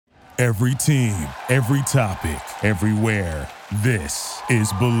Every team, every topic, everywhere. This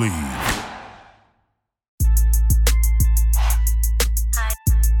is Believe.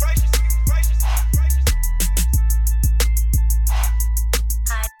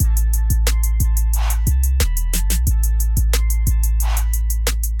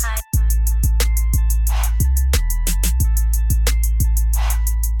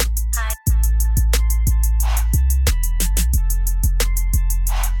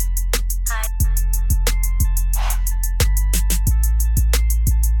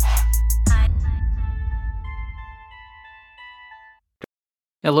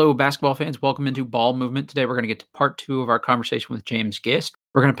 Hello, basketball fans. Welcome into Ball Movement. Today we're going to get to part 2 of our conversation with James Gist.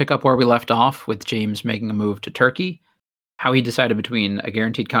 We're going to pick up where we left off with James making a move to Turkey, how he decided between a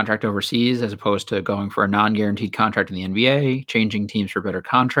guaranteed contract overseas as opposed to going for a non-guaranteed contract in the NBA, changing teams for better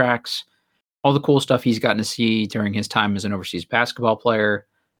contracts, all the cool stuff he's gotten to see during his time as an overseas basketball player,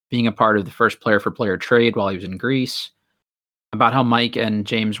 being a part of the first player-for-player trade while he was in Greece, about how Mike and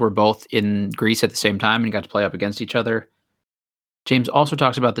James were both in Greece at the same time and got to play up against each other. James also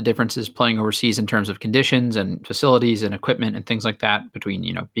talks about the differences playing overseas in terms of conditions and facilities and equipment and things like that between,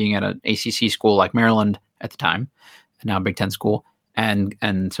 being at an ACC school like Maryland at the time and now Big Ten school and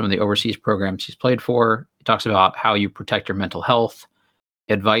some of the overseas programs he's played for. He talks about how you protect your mental health,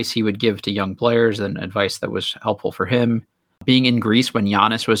 advice he would give to young players and advice that was helpful for him. Being in Greece when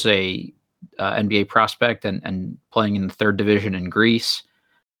Giannis was a NBA prospect and playing in the third division in Greece,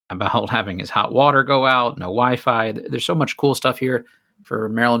 about having his hot water go out, no Wi-Fi. There's so much cool stuff here for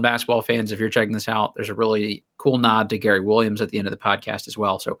Maryland basketball fans. If you're checking this out, there's a really cool nod to Gary Williams at the end of the podcast as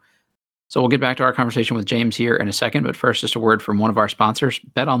well. So we'll get back to our conversation with James here in a second, but first, just a word from one of our sponsors,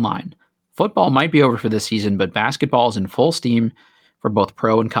 BetOnline. Football might be over for this season, but basketball is in full steam for both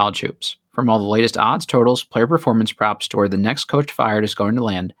pro and college hoops. From all the latest odds, totals, player performance props to where the next coach fired is going to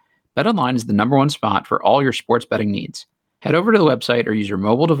land, BetOnline is the number one spot for all your sports betting needs. Head over to the website or use your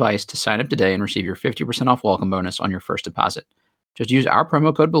mobile device to sign up today and receive your 50% off welcome bonus on your first deposit. Just use our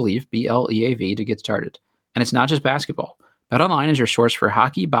promo code BELIEVE, BLEAV, to get started. And it's not just basketball. BetOnline is your source for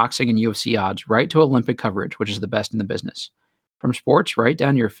hockey, boxing, and UFC odds, right to Olympic coverage, which is the best in the business. From sports right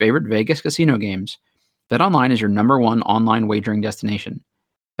down to your favorite Vegas casino games, BetOnline is your number one online wagering destination.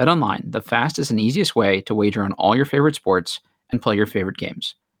 BetOnline, the fastest and easiest way to wager on all your favorite sports and play your favorite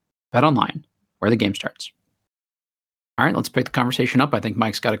games. BetOnline, where the game starts. All right, let's pick the conversation up. I think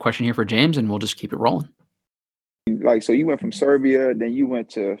Mike's got a question here for James, and we'll just keep it rolling. So you went from Serbia, then you went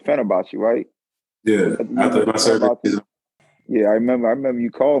to Fenerbahce, right? Yeah, after my Serbia season. Yeah, I remember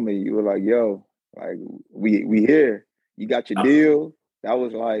you called me. You were like, "Yo, like we here. You got your deal." That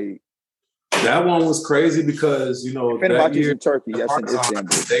was like that one was crazy because Fenerbahce's in Turkey. Yes, in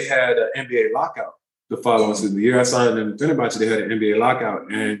Istanbul. They had an NBA lockout the following season. The year I signed in Fenerbahce, they had an NBA lockout.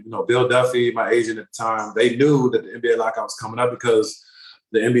 And, Bill Duffy, my agent at the time, they knew that the NBA lockout was coming up because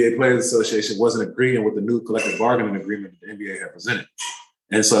the NBA Players Association wasn't agreeing with the new collective bargaining agreement that the NBA had presented.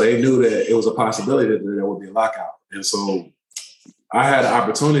 And so they knew that it was a possibility that there would be a lockout. And so I had an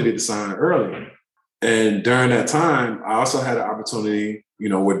opportunity to sign early. And during that time, I also had an opportunity,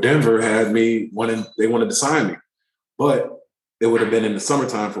 where Denver had me they wanted to sign me. But it would have been in the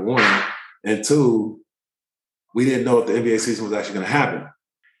summertime for one. And two, we didn't know if the NBA season was actually going to happen.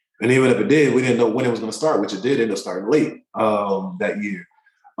 And even if it did, we didn't know when it was going to start, which it did end up starting late that year.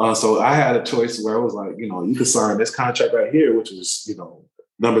 So I had a choice where I was like, you could sign this contract right here, which was,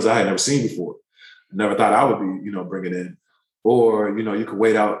 numbers I had never seen before. Never thought I would be, bringing in. Or, you could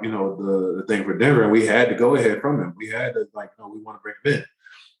wait out, the thing for Denver. And we had to go ahead from them. We had to we want to bring him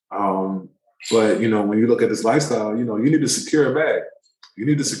in. But, when you look at this lifestyle, you need to secure a bag. You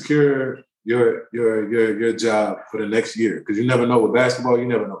need to secure your job for the next year, because you never know with basketball. You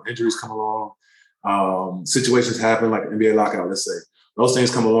never know, injuries come along, situations happen like the NBA lockout. Let's say those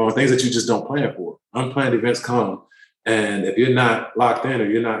things come along, things that you just don't plan for. Unplanned events come, and if you're not locked in or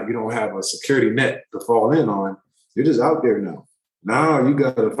you don't have a security net to fall in on, you're just out there now. Now you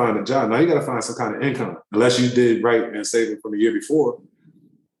got to find a job. Now you got to find some kind of income, unless you did right and saving from the year before.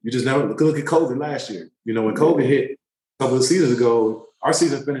 You just never look at COVID last year. When COVID hit a couple of seasons ago. Our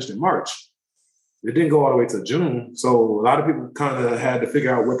season finished in March. It didn't go all the way to June. So a lot of people kind of had to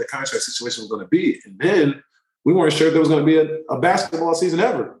figure out what the contract situation was going to be. And then we weren't sure if there was going to be a basketball season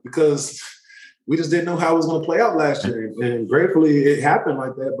ever, because we just didn't know how it was going to play out last year. And gratefully it happened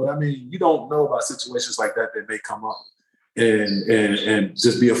like that. But you don't know about situations like that may come up and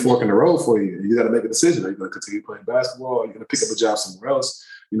just be a fork in the road for you. And you got to make a decision. Are you going to continue playing basketball? Are you going to pick up a job somewhere else?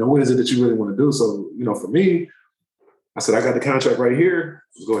 What is it that you really want to do? So, for me, I said, I got the contract right here.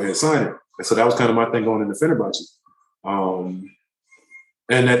 Let's go ahead and sign it. And so that was kind of my thing going into Fenerbahce.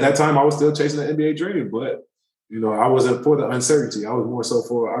 And at that time, I was still chasing the NBA dream, but I wasn't for the uncertainty. I was more so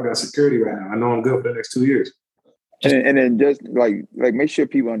for I got security right now. I know I'm good for the next 2 years. And then just like make sure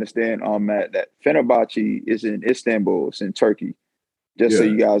people understand, Matt, that Fenerbahce is in Istanbul, it's in Turkey. Just so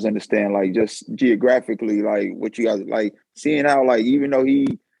you guys understand, like just geographically, like what you guys like seeing how like even though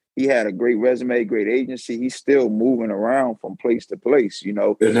he had a great resume, great agency, he's still moving around from place to place, And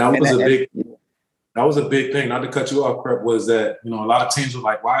that was a big thing. Not to cut you off, Prep, was that a lot of teams were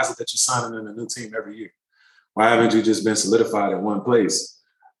like, "Why is it that you're signing in a new team every year? Why haven't you just been solidified in one place?"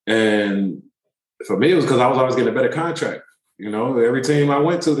 And for me, it was because I was always getting a better contract. Every team I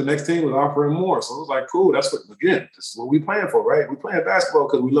went to, the next team was offering more. So it was like, cool, this is what we playing for, right? We playing basketball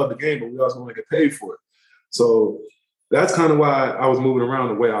because we love the game, but we also want to get paid for it. So that's kind of why I was moving around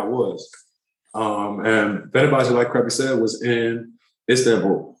the way I was. And Fenerbahce, like Kreppy said, was in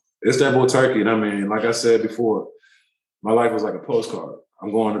Istanbul, Turkey. And I mean, like I said before, my life was like a postcard.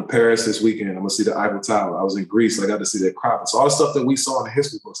 I'm going to Paris this weekend. I'm going to see the Eiffel Tower. I was in Greece. I got to see the Acropolis. All the stuff that we saw in the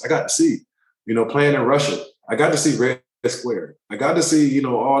history books, I got to see. Playing in Russia, I got to see Red Square. I got to see,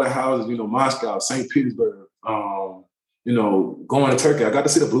 all the houses, Moscow, St. Petersburg, going to Turkey. I got to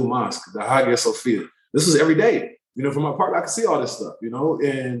see the Blue Mosque, the Hagia Sophia. This was every day. From my apartment, I could see all this stuff,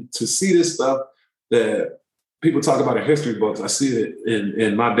 and to see this stuff that people talk about in history books, I see it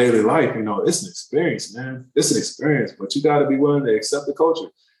in my daily life. It's an experience, man. It's an experience, but you got to be willing to accept the culture,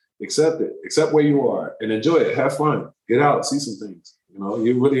 accept it, accept where you are, and enjoy it. Have fun, get out, see some things.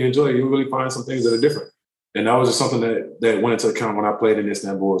 You really enjoy it. You really find some things that are different. And that was just something that went into account when I played in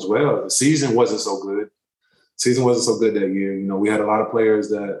Istanbul as well. The season wasn't so good. That year. We had a lot of players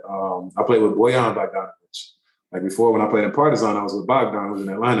that I played with Bojan Bogdanovic. Like before, when I played in Partizan, I was with Bogdan, who's in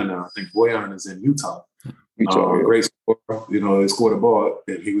Atlanta now. I think Bojan is in Utah. Great scorer. He scored a ball,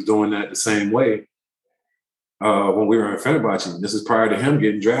 and he was doing that the same way when we were in Fenerbahce. This is prior to him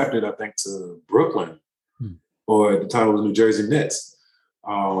getting drafted, I think, to Brooklyn, or at the time it was New Jersey Nets.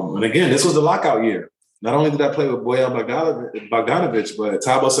 And again, this was the lockout year. Not only did I play with Bojan Bogdanovic, but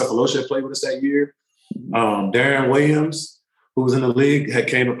Thabo Sefolosha played with us that year. Darren Williams, who was in the league, had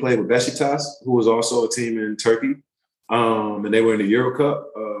came and played with Beşiktaş, who was also a team in Turkey. And they were in the Euro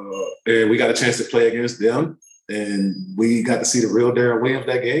Cup. And we got a chance to play against them. And we got to see the real Darren Williams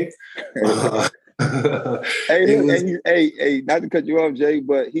that game. Hey, not to cut you off, Jay,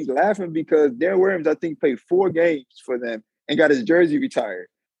 but he's laughing because Darren Williams, I think, played 4 games for them and got his jersey retired.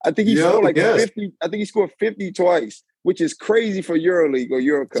 I think he scored 50. I think he scored 50 twice, which is crazy for EuroLeague or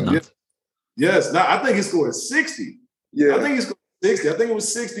Euro Cup. Yes. No, I think he scored 60. Yeah. I think he scored 60. I think it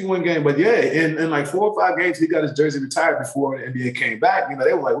was 61 game. But yeah, in like 4 or 5 games, he got his jersey retired before the NBA came back.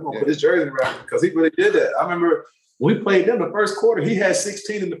 They were like, we're going to put his jersey around because he really did that. I remember when we played them the first quarter, he had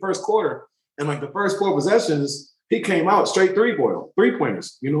 16 in the first quarter. And like the first 4 possessions, he came out straight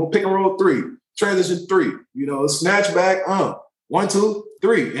three-pointers, pick and roll 3, transition 3, snatch back, 1, 2,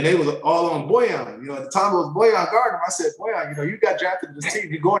 3. And they was all on Bojan. At the time it was Bojan Gardner. I said, Bojan, you got drafted to this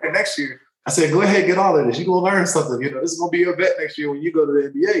team. You're going there next year. I said, go ahead, get all of this. You're going to learn something. This is going to be your bet next year when you go to the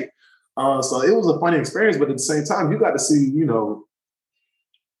NBA. So it was a funny experience. But at the same time, you got to see,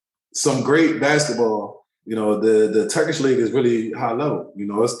 some great basketball. The Turkish league is really high level.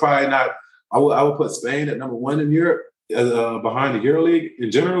 It's probably not – I would put Spain at number 1 in Europe behind the EuroLeague in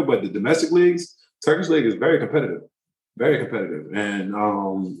general. But the domestic leagues, Turkish league is very competitive. Very competitive. And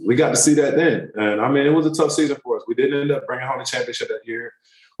we got to see that then. And, I mean, it was a tough season for us. We didn't end up bringing home the championship that year.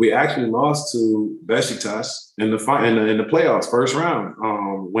 We actually lost to Beşiktaş in the playoffs, first round.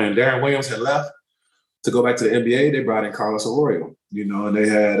 When Darren Williams had left to go back to the NBA, they brought in Carlos Arroyo, and they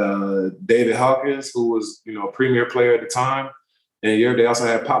had David Hawkins, who was, a premier player at the time. And they also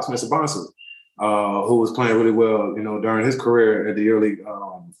had Pops Mensah-Bonsu, who was playing really well, during his career at the EuroLeague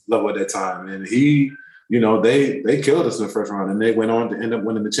level at that time. And he – they killed us in the first round, and they went on to end up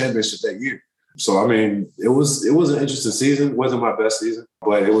winning the championship that year. So, I mean, it was an interesting season. It wasn't my best season,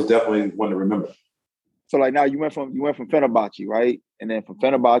 but it was definitely one to remember. So, like now you went from Fenerbahce, right? And then from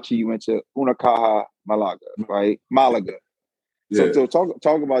Fenerbahce you went to Unicaja Malaga, right? Malaga. Yeah. So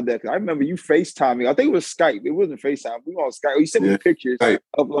talk about that. 'Cause I remember you FaceTiming. I think it was Skype. It wasn't FaceTime. We were on Skype. You sent me pictures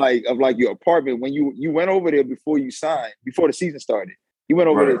of like your apartment when you went over there before you signed, before the season started. You went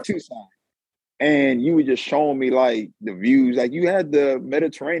over there to sign. And you were just showing me like the views, like you had the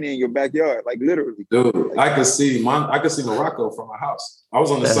Mediterranean in your backyard, like literally. Dude, like, I could see Morocco from my house. I was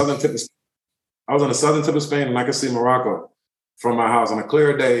on the southern tip of Spain, and I could see Morocco from my house on a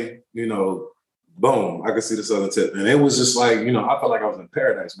clear day. Boom, I could see the southern tip, and it was just like I felt like I was in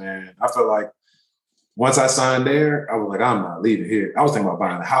paradise, man. I felt like once I signed there, I was like, I'm not leaving here. I was thinking about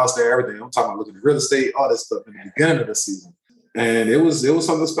buying a house there, everything. I'm talking about looking at real estate, all this stuff in the beginning of the season. And it was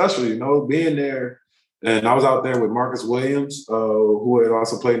something special, you know, being there. And I was out there with Marcus Williams, who had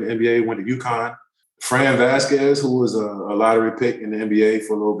also played in the NBA, went to UConn. Fran Vasquez, who was a lottery pick in the NBA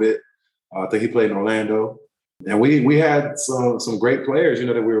for a little bit. I think he played in Orlando. And we had some great players, you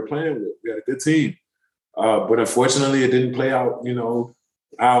know, that we were playing with. We had a good team. But unfortunately, it didn't play out, you know,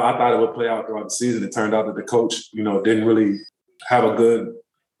 I thought it would play out throughout the season. It turned out that the coach, you know, didn't really have a good,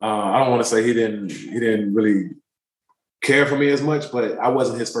 I don't want to say he didn't really care for me as much, but I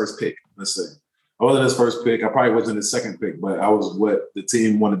wasn't his first pick, let's say. I wasn't his first pick. I probably wasn't his second pick, but I was what the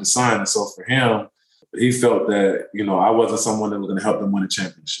team wanted to sign. And so for him, he felt that, you know, I wasn't someone that was going to help them win a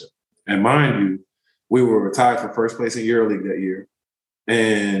championship. And mind you, we were retired for first place in EuroLeague that year.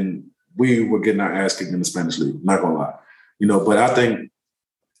 And we were getting our ass kicked in the Spanish League, not going to lie. You know, but I think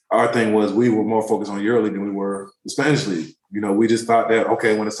our thing was we were more focused on EuroLeague than we were the Spanish League. You know, we just thought that,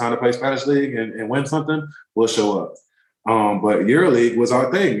 okay, when it's time to play Spanish League and win something, we'll show up. But EuroLeague was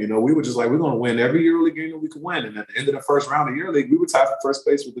our thing. You know, we were just like, we're going to win every EuroLeague game that we could win. And at the end of the first round of EuroLeague, we were tied for first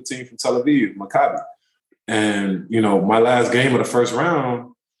place with the team from Tel Aviv, Maccabi. And, you know, my last game of the first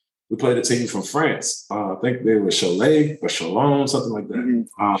round, we played a team from France. I think they were Cholet or Chalon, something like that.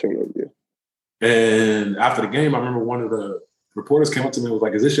 And after the game, I remember one of the reporters came up to me and was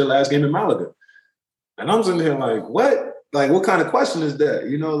like, is this your last game in Malaga? And I was in there like, what? Like, what kind of question is that?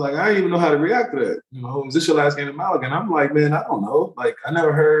 You know, like, I didn't even know how to react to that. You know, is this your last game in Malaga? And I'm like, man, I don't know. Like, I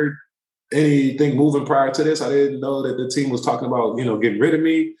never heard anything moving prior to this. I didn't know that the team was talking about, you know, getting rid of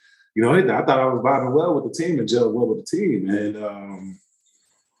me. You know, I thought I was vibing well with the team and gelled well with the team. And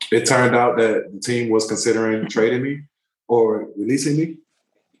it turned out that the team was considering trading me or releasing me.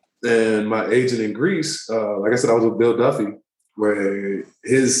 And my agent in Greece, like I said, I was with Bill Duffy, where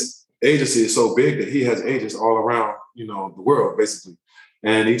his agency is so big that he has agents all around, you know, the world, basically.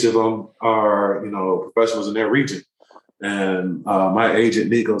 And each of them are, you know, professionals in their region. And my agent,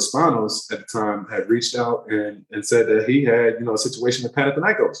 Nico Spanos, at the time had reached out and said that he had, you know, a situation with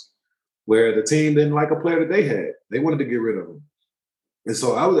Panathinaikos where the team didn't like a player that they had. They wanted to get rid of him. And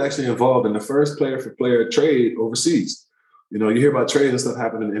so I was actually involved in the first player-for-player trade overseas. You know, you hear about trades and stuff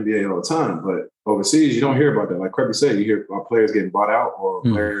happening in the NBA all the time, but overseas, you don't hear about that. Like Kirby said, you hear about players getting bought out or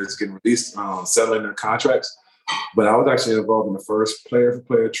players getting released, settling their contracts. But I was actually involved in the first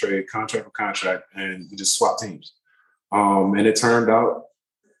player-for-player trade, contract for contract, and we just swapped teams. And it turned out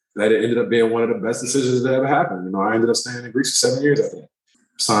that it ended up being one of the best decisions that ever happened. You know, I ended up staying in Greece for 7 years after that.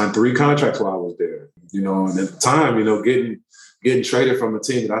 Signed 3 contracts while I was there. You know, and at the time, you know, getting traded from a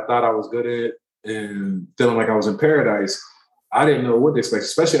team that I thought I was good at and feeling like I was in paradise, I didn't know what to expect,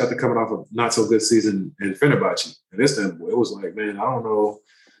 especially after coming off a not so good season in Fenerbahce. And this time, it was like, man, I don't know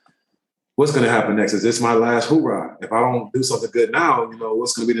what's going to happen next. Is this my last hoorah? If I don't do something good now, you know,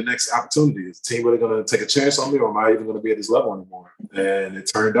 what's going to be the next opportunity? Is the team really going to take a chance on me, or am I even going to be at this level anymore? And it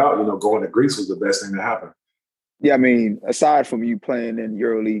turned out, you know, going to Greece was the best thing that happened. Yeah, I mean, aside from you playing in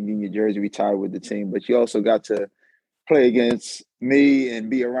EuroLeague in New Jersey, retired with the team, but you also got to play against me and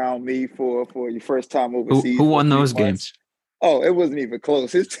be around me for your first time overseas. Who won those games? Oh, it wasn't even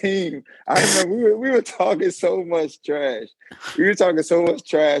close. His team, I remember we were talking so much trash. I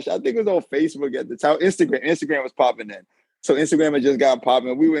think it was on Facebook at the time. Instagram was popping then. So Instagram had just got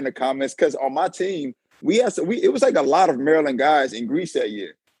popping. We were in the comments because on my team, it was like a lot of Maryland guys in Greece that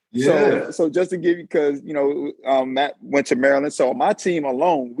year. Yeah. So just to give you, because, you know, Matt went to Maryland. So on my team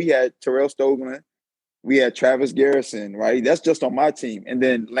alone, we had Terrell Stoglin, we had Travis Garrison, right? That's just on my team. And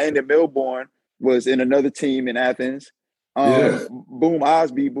then Landon Milborn was in another team in Athens.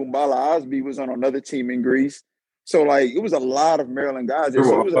 Boombala Osby was on another team in Greece. So like it was a lot of Maryland guys there.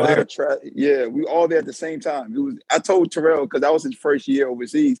 So it was a lot of we all there at the same time. I told Terrell, because that was his first year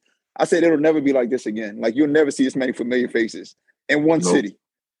overseas, I said it'll never be like this again. Like you'll never see this many familiar faces in one city.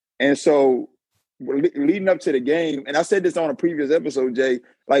 And so leading up to the game, and I said this on a previous episode, Jay,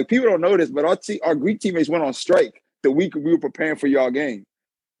 like people don't know this, but our Greek teammates went on strike the week we were preparing for y'all game.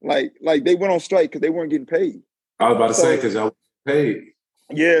 Like they went on strike because they weren't getting paid. I was about to say, because y'all paid.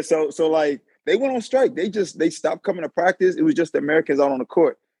 Yeah, so like they went on strike. They stopped coming to practice. It was just the Americans out on the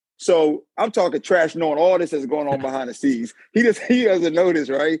court. So I'm talking trash, knowing all this is going on behind the scenes. He doesn't know this,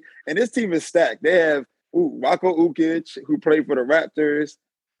 right? And this team is stacked. They have Rocco Ukic, who played for the Raptors.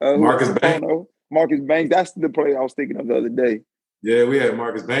 Marcus Banks. Marcus Banks. That's the player I was thinking of the other day. Yeah, we had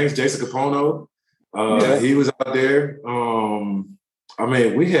Marcus Banks, Jason Capono. He was out there. I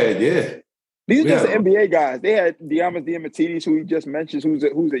mean, we had, These are just NBA guys. They had Diamas Diamantidis, who he just mentioned, who's a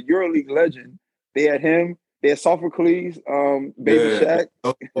EuroLeague legend. They had him. They had Sophocles, Baby Shaq.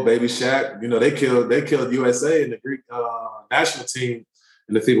 Baby Shaq. You know, they killed USA in the Greek national team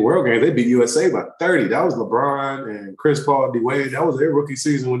in the FIBA World Games, they beat USA by 30. That was LeBron and Chris Paul, D-Wade. That was their rookie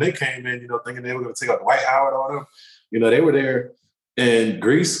season when they came in, thinking they were going to take out Dwight Howard, all them. They were there. And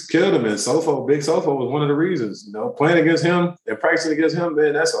Greece killed him. And Big Sofo was one of the reasons. Playing against him and practicing against him,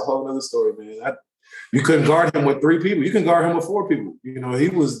 man, that's a whole other story, man. You couldn't guard him with 3 people. You can guard him with 4 people. He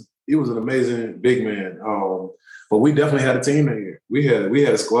was an amazing big man. But we definitely had a team that year. We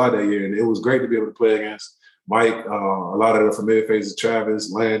had a squad that year, and it was great to be able to play against Mike, a lot of the familiar faces,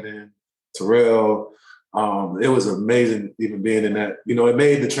 Travis, Landon, Terrell. It was amazing even being in that. It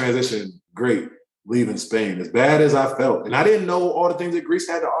made the transition great leaving Spain. As bad as I felt, and I didn't know all the things that Greece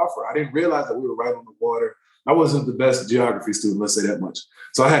had to offer. I didn't realize that we were right on the water. I wasn't the best geography student, let's say that much.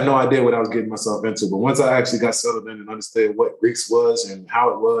 So I had no idea what I was getting myself into. But once I actually got settled in and understood what Greece was and how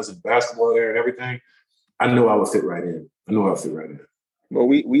it was and basketball there and everything, I knew I would fit right in. Well,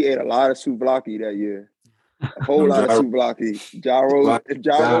 we ate a lot of souvlaki that year. A whole lot of souvlaki.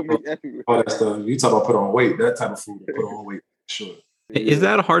 Gyro meat everywhere. All that stuff. You talk about put on weight, that type of food, put on weight, sure. Is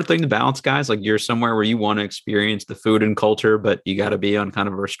that a hard thing to balance, guys? Like you're somewhere where you want to experience the food and culture, but you got to be on kind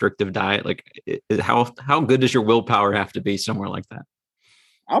of a restrictive diet. Like how good does your willpower have to be somewhere like that?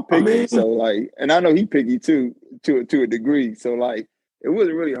 I'm picky, and I know he picky too, to a degree. So it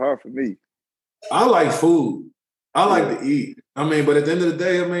wasn't really hard for me. I like food. I like to eat. But at the end of the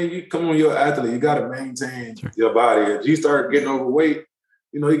day, you're an athlete. You got to maintain your body. If you start getting overweight,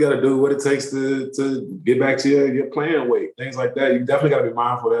 you got to do what it takes to get back to your playing weight, things like that. You definitely got to be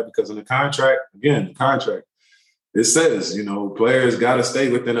mindful of that because in the contract, it says, players got to stay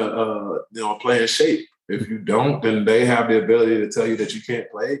within a playing shape. If you don't, then they have the ability to tell you that you can't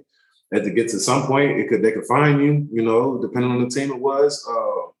play. And to get to some point, they could fine you, depending on the team it was.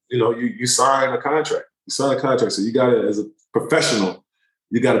 You sign a contract. So you got to, as a professional,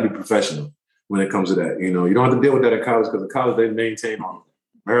 you got to be professional when it comes to that. You don't have to deal with that at college because at college they maintain all of it.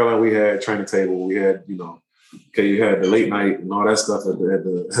 Maryland, we had training table. We had, you had the late night and all that stuff at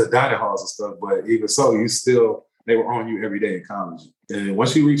the dining halls and stuff. But even so, they were on you every day in college. And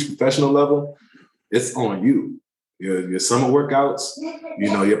once you reach professional level, it's on you. Your summer workouts,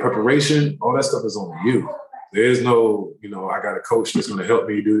 your preparation, all that stuff is on you. There's no, I got a coach that's going to help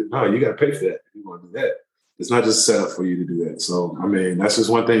me do it. No, you got to pay for that. You want to do that. It's not just set up for you to do that. So, that's just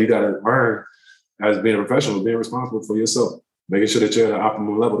one thing you got to learn as being a professional, being responsible for yourself, making sure that you're at an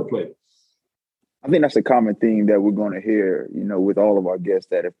optimal level to play. I think that's a common theme that we're going to hear, with all of our guests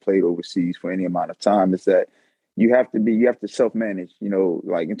that have played overseas for any amount of time is that you have to self-manage,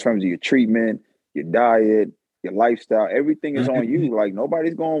 like in terms of your treatment, your diet, your lifestyle, everything is on you. Like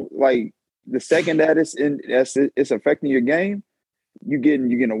nobody's going the second that it's affecting your game, you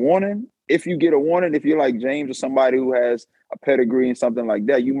getting a warning. If you get a warning, if you're like James or somebody who has a pedigree and something like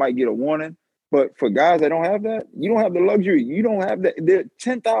that, you might get a warning. But for guys that don't have that, you don't have the luxury. You don't have that. There are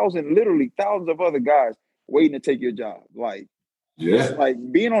 10,000, literally thousands of other guys waiting to take your job. It's like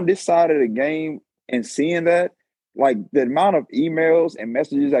being on this side of the game and seeing that, the amount of emails and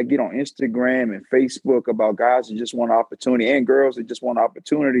messages I get on Instagram and Facebook about guys who just want an opportunity and girls that just want an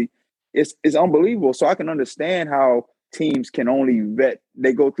opportunity, it's unbelievable. So I can understand how teams can only vet.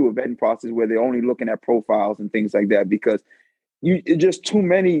 They go through a vetting process where they're only looking at profiles and things like that because it's just too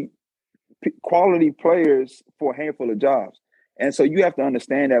many quality players for a handful of jobs. And so you have to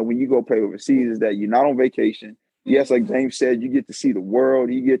understand that when you go play overseas is that you're not on vacation. Yes, like James said, you get to see the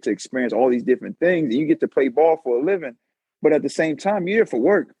world, you get to experience all these different things, and you get to play ball for a living. But at the same time, you're here for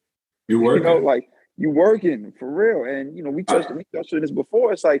work. You're working. You're working for real. And, we touched on this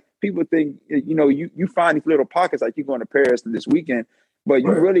before. It's like people think, you find these little pockets like you're going to Paris this weekend, but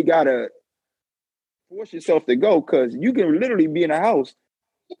you really got to force yourself to go because you can literally be in a house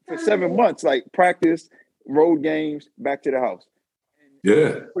for 7 months, practice, road games, back to the house.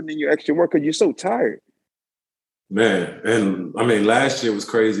 And putting in your extra work because you're so tired. Man, and last year was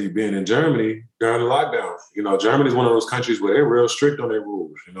crazy being in Germany during the lockdown. Germany's one of those countries where they're real strict on their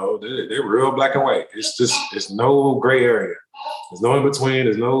rules. They're real black and white. It's no gray area. There's no in between.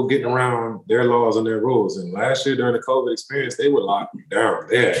 There's no getting around their laws and their rules. And last year during the COVID experience, they would lock you down.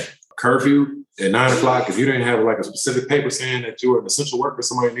 They had curfew at 9:00. If you didn't have a specific paper saying that you were an essential worker,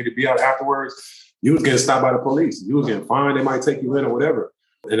 somebody needed to be out afterwards, you was getting stopped by the police. You was getting fined. They might take you in or whatever.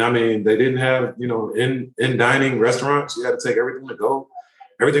 And they didn't have, in dining restaurants, you had to take everything to go.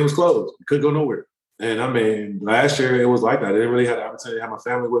 Everything was closed. You couldn't go nowhere. And last year it was like that. I didn't really have the opportunity to have my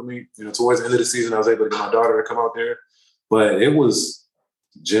family with me. Towards the end of the season, I was able to get my daughter to come out there. But it was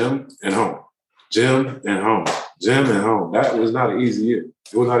gym and home, gym and home, gym and home. That was not an easy year.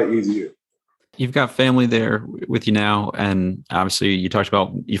 It was not an easy year. You've got family there with you now. And obviously you talked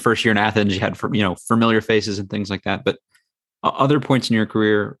about your first year in Athens, you had, familiar faces and things like that. But other points in your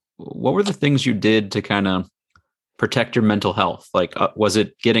career, what were the things you did to kind of protect your mental health? Like, was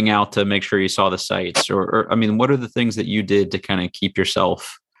it getting out to make sure you saw the sights, or I mean, what are the things that you did to kind of keep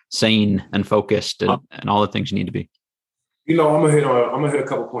yourself sane and focused and all the things you need to be? I'm gonna hit a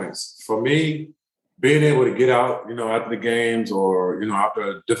couple points. For me, being able to get out, after the games or, after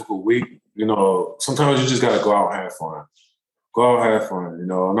a difficult week, sometimes you just gotta go out and have fun. Go out and have fun.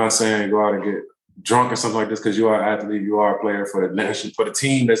 I'm not saying go out and get drunk or something like this, because you are an athlete, you are a player for the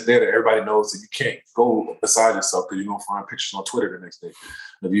team that's there that everybody knows that you can't go beside yourself because you're gonna find pictures on Twitter the next day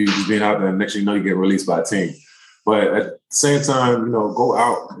of you just being out there, and next thing you know you get released by a team. But at the same time, go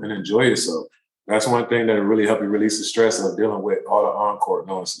out and enjoy yourself. That's one thing that will really help you release the stress of dealing with all the on-court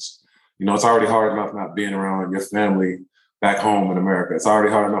noises. It's already hard enough not being around your family back home in America. It's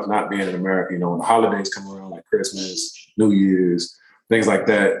already hard enough not being in America. When the holidays come around, like Christmas, New Year's, things like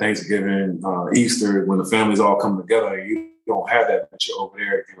that, Thanksgiving, Easter, when the families all come together, you don't have that, but you're over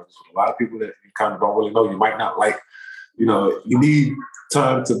there. With a lot of people that you kind of don't really know, you might not like. You need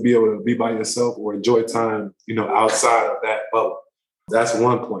time to be able to be by yourself or enjoy time, outside of that bubble. That's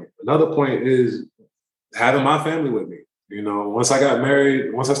one point. Another point is having my family with me. Once I got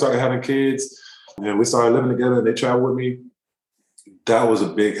married, once I started having kids, and we started living together, and they traveled with me, that was a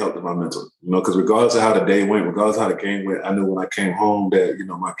big help to my mental. Because regardless of how the day went, regardless of how the game went, I knew when I came home that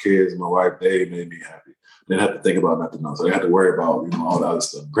my kids and my wife, they made me happy. They didn't have to think about nothing else. So they had to worry about all the other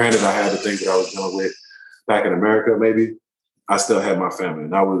stuff. Granted, I had the things that I was dealing with back in America. Maybe I still had my family,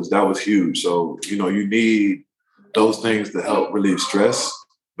 and that was huge. So you need those things to help relieve stress,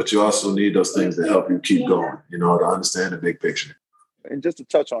 but you also need those things to help you keep going, to understand the big picture. And just to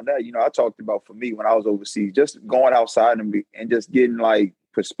touch on that, I talked about for me when I was overseas, just going outside and just getting like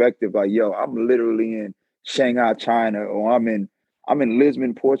perspective, like, yo, I'm literally in Shanghai, China, or I'm in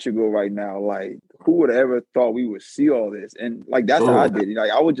Lisbon, Portugal right now. Like, who would have ever thought we would see all this? And like, that's how I did it.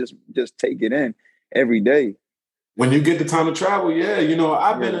 Like, I would just take it in every day. When you get the time to travel, yeah,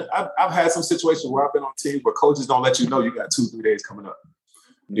 I've had some situations where I've been on teams where coaches don't let you know you got 2-3 days coming up,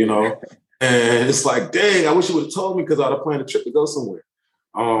 and it's like, dang, I wish you would have told me because I'd have planned a trip to go somewhere.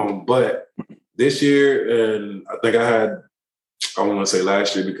 But this year, and I think I don't want to say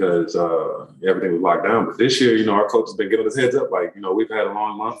last year because everything was locked down, but this year, our coach has been giving us heads up, like, we've had a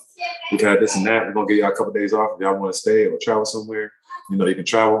long month, we've had this and that, we're going to give y'all a couple of days off if y'all want to stay or travel somewhere. You can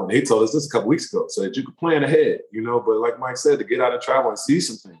travel. And he told us this a couple weeks ago so that you could plan ahead, but like Mike said, to get out and travel and see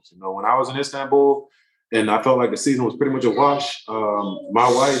some things. When I was in Istanbul and I felt like the season was pretty much a wash,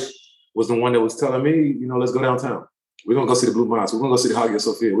 my wife was the one that was telling me, let's go downtown. We're going to go see the Blue Mosque. We're going to go see the Hagia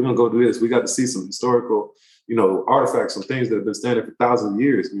Sophia. We're going to go do this. We got to see some historical, artifacts, some things that have been standing for thousands of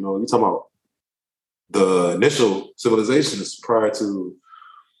years. You're talking about the initial civilizations prior to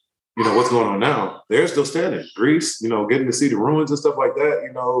what's going on now, they're still standing. Greece, getting to see the ruins and stuff like that.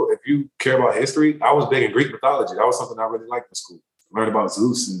 If you care about history, I was big in Greek mythology. That was something I really liked in school. Learned about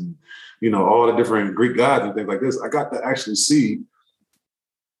Zeus and, all the different Greek gods and things like this. I got to actually see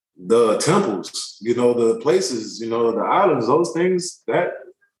the temples, the places, the islands, those things, that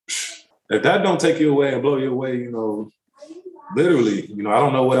if that don't take you away and blow you away, literally, I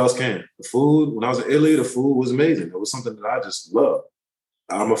don't know what else can. The food, when I was in Italy, the food was amazing. It was something that I just loved.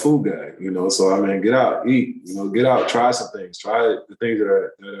 I'm a food guy, so I mean, get out, eat, get out, try some things, try the things that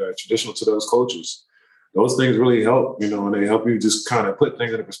are traditional to those cultures. Those things really help, and they help you just kind of put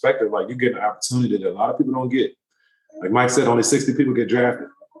things into perspective. Like, you get an opportunity that a lot of people don't get. Like Mike said, only 60 people get drafted.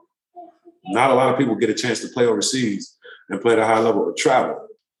 Not a lot of people get a chance to play overseas and play at a high level or travel.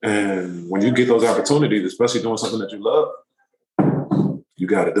 And when you get those opportunities, especially doing something that you love, you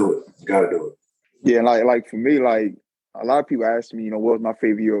got to do it. You got to do it. Yeah, like for me, like, a lot of people ask me, what was my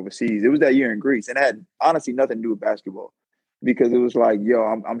favorite year overseas? It was that year in Greece. And it had honestly nothing to do with basketball, because it was like, yo,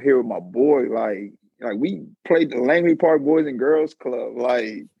 I'm here with my boy. Like we played the Langley Park Boys and Girls Club,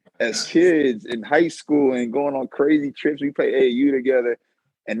 like, as kids in high school and going on crazy trips. We played AAU together.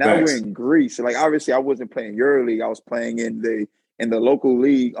 And now we're in Greece. Like, obviously I wasn't playing EuroLeague. I was playing in the local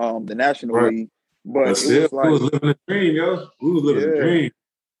league, the national league. But still, it was like, we was living a dream, yo. We was living a dream.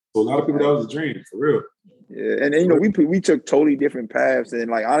 For a lot of people, that was a dream, for real. Yeah, and we took totally different paths, and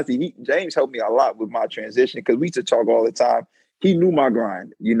like, honestly, James helped me a lot with my transition, because we used to talk all the time. He knew my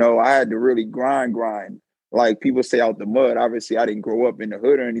grind. I had to really grind. Like people say, out the mud. Obviously, I didn't grow up in the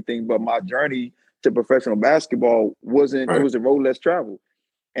hood or anything, but my journey to professional basketball wasn't. Right. It was a road less traveled,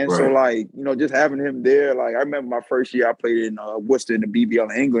 and so like, just having him there. Like, I remember my first year I played in Worcester in the BBL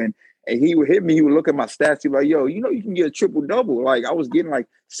in England. And he would hit me. He would look at my stats. He'd be like, yo, you can get a triple-double. Like, I was getting like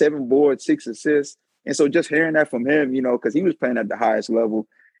 7 boards, 6 assists. And so just hearing that from him, because he was playing at the highest level,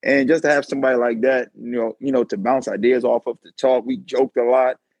 And just to have somebody like that, to bounce ideas off of, to talk, we joked a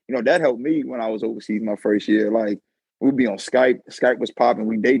lot. That helped me when I was overseas my first year. Like, we'd be on Skype. Skype was popping.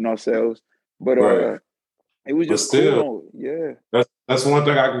 We dating ourselves. But it was just cool. Yeah. That's one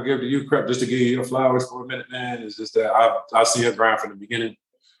thing I can give to you, Crep, just to give you your flowers for a minute, man, is just that I've seen your grind from the beginning.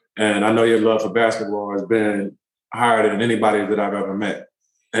 And I know your love for basketball has been higher than anybody that I've ever met.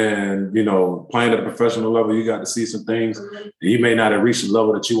 And, playing at a professional level, you got to see some things. And you may not have reached the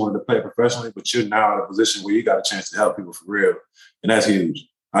level that you wanted to play professionally, but you're now in a position where you got a chance to help people for real. And that's huge.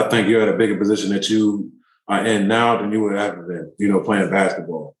 I think you're at a bigger position that you are in now than you would have ever been, playing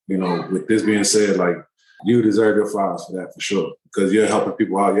basketball. With this being said, like, you deserve your flowers for that, for sure, because you're helping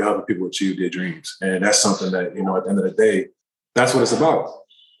people out. You're helping people achieve their dreams. And that's something that, at the end of the day, that's what it's about.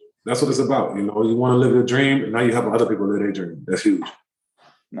 That's what it's about. You want to live your dream, and now you help other people live their dream. That's huge.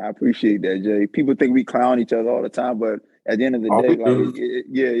 I appreciate that, Jay. People think we clown each other all the time, but at the end of the day,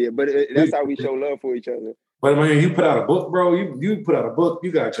 but that's how we show love for each other. But man, you put out a book, bro. You put out a book.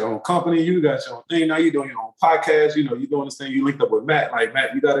 You got your own company. You got your own thing. Now you're doing your own podcast. You're doing this thing. You linked up with Matt. Like,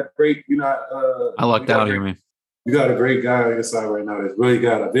 Matt, you got a great. I lucked out here, man. You got a great guy on your side right now that's really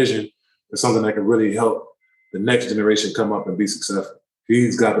got a vision for something that can really help the next generation come up and be successful.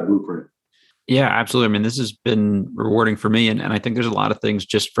 He's got the blueprint. Yeah, absolutely. I mean, this has been rewarding for me. And I think there's a lot of things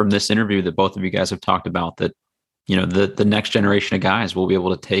just from this interview that both of you guys have talked about that, the next generation of guys will be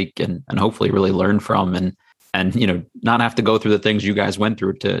able to take and hopefully really learn from and not have to go through the things you guys went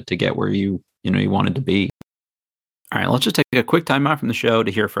through to get where you wanted to be. All right, let's just take a quick time out from the show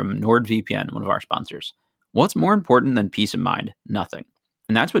to hear from NordVPN, one of our sponsors. What's more important than peace of mind? Nothing.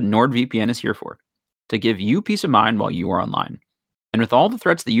 And that's what NordVPN is here for, to give you peace of mind while you are online. And with all the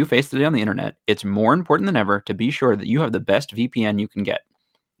threats that you face today on the internet, it's more important than ever to be sure that you have the best VPN you can get.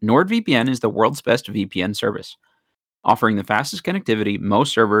 NordVPN is the world's best VPN service, offering the fastest connectivity,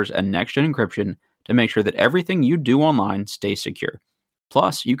 most servers, and next-gen encryption to make sure that everything you do online stays secure.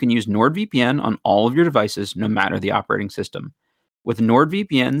 Plus, you can use NordVPN on all of your devices, no matter the operating system. With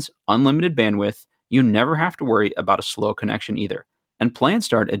NordVPN's unlimited bandwidth, you never have to worry about a slow connection either. And plans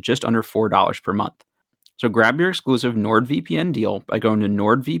start at just under $4 per month. So grab your exclusive NordVPN deal by going to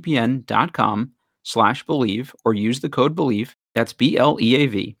nordvpn.com/believe or use the code BELIEVE, that's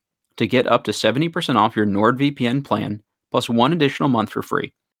BLEAV, to get up to 70% off your NordVPN plan, plus one additional month for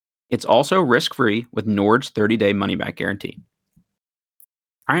free. It's also risk-free with Nord's 30-day money-back guarantee.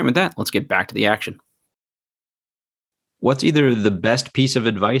 All right, with that, let's get back to the action. What's either the best piece of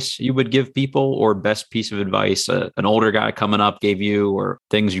advice you would give people or best piece of advice an older guy coming up gave you or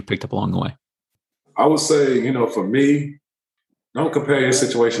things you picked up along the way? I would say, for me, don't compare your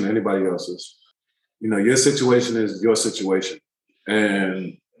situation to anybody else's. Your situation is your situation.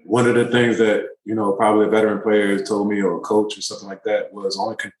 And one of the things that, probably a veteran player told me or a coach or something like that was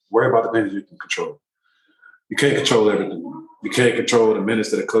only worry about the things you can control. You can't control everything. You can't control the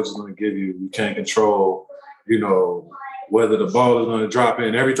minutes that a coach is going to give you. You can't control, whether the ball is going to drop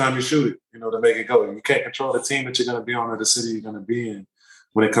in every time you shoot it, to make it go. You can't control the team that you're going to be on or the city you're going to be in.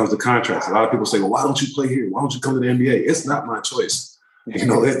 When it comes to contracts, a lot of people say, well, why don't you play here? Why don't you come to the NBA? It's not my choice.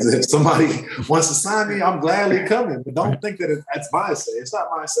 If somebody wants to sign me, I'm gladly coming. But don't think that that's my say. It's not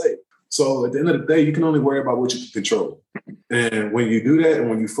my say. So at the end of the day, you can only worry about what you can control. And when you do that and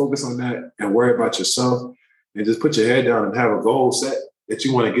when you focus on that and worry about yourself and just put your head down and have a goal set that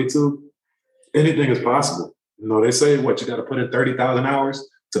you want to get to, anything is possible. They say, you got to put in 30,000 hours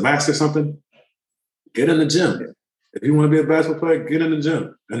to master something? Get in the gym. If you want to be a basketball player, get in the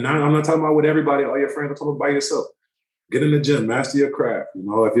gym. And now I'm not talking about with everybody, all your friends. I'm talking about by yourself. Get in the gym, master your craft.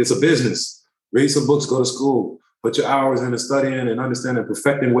 If it's a business, read some books, go to school, put your hours into studying and understanding,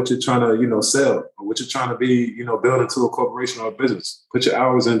 perfecting what you're trying to, sell or what you're trying to be, build into a corporation or a business. Put your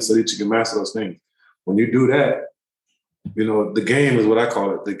hours in so that you can master those things. When you do that, the game is what I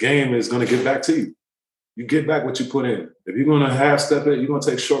call it. The game is going to get back to you. You get back what you put in. If you're going to half-step it, you're going to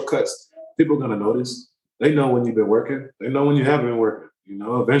take shortcuts. People are going to notice. They know when you've been working. They know when you haven't been working.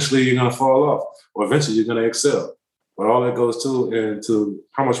 Eventually you're going to fall off or eventually you're going to excel. But all that goes into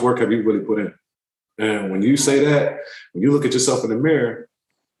how much work have you really put in? And when you say that, when you look at yourself in the mirror,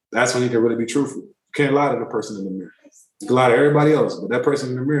 that's when you can really be truthful. You can't lie to the person in the mirror. You can lie to everybody else, but that person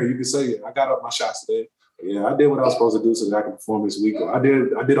in the mirror, you can say, I got up my shots today. Yeah, I did what I was supposed to do so that I can perform this week. Or I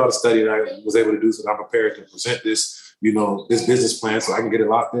did all the study that I was able to do so that I'm prepared to present this, this business plan so I can get it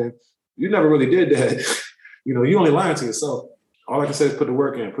locked in. You never really did that. You only lying to yourself. All I can say is put the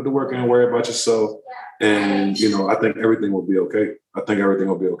work in, worry about yourself. And, I think everything will be okay. I think everything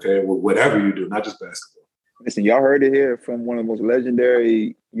will be okay with whatever you do, not just basketball. Listen, y'all heard it here from one of the most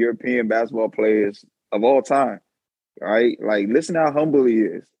legendary European basketball players of all time. right? Like, listen how humble he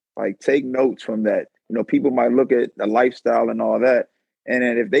is. Like, take notes from that. You know, people might look at the lifestyle and all that. And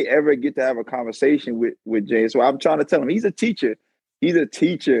then if they ever get to have a conversation with Jay, so I'm trying to tell him he's a teacher. He's a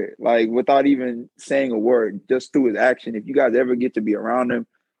teacher, like without even saying a word, just through his action. If you guys ever get to be around him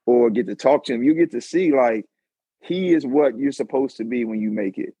or get to talk to him, you get to see like he is what you're supposed to be when you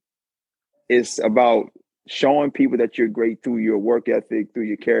make it. It's about showing people that you're great through your work ethic, through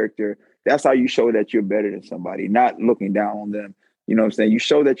your character. That's how you show that you're better than somebody, not looking down on them. You know what I'm saying? You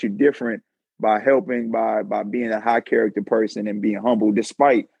show that you're different by helping, by being a high character person and being humble,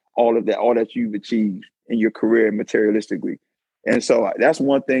 despite all of that, all that you've achieved in your career materialistically. And so that's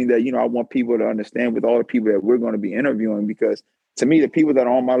one thing that, you know, I want people to understand with all the people that we're going to be interviewing, because to me, the people that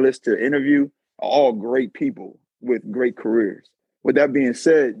are on my list to interview are all great people with great careers. With that being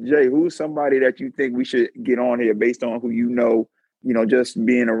said, Jay, who's somebody that you think we should get on here based on who you know, just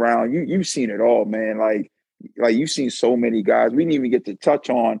being around? You've seen it all, man. Like you've seen so many guys. We didn't even get to touch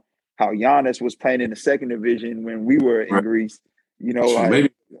on how Giannis was playing in the second division when we were in Greece. You know, like, maybe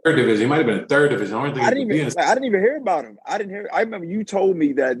third division. He might have been in third division. I didn't even hear about him. I remember you told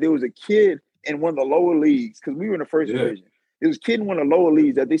me that there was a kid in one of the lower leagues, because we were in the first division. There was a kid in one of the lower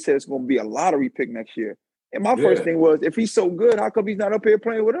leagues that they said it's going to be a lottery pick next year. And my first thing was, if he's so good, how come he's not up here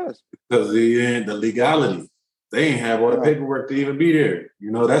playing with us? Because the legality. They ain't have all the paperwork to even be there.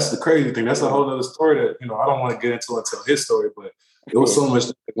 You know, that's the crazy thing. That's a whole other story that, you know, I don't want to get into until his story, but there was so much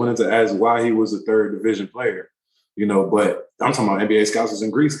that went into as why he was a third division player. You know, but I'm talking about NBA scouts was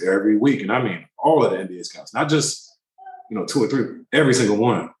in Greece every week. And I mean, all of the NBA scouts, not just, you know, 2 or 3, every single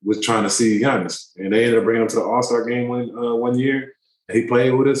one was trying to see Giannis. And they ended up bringing him to the All-Star game one year. He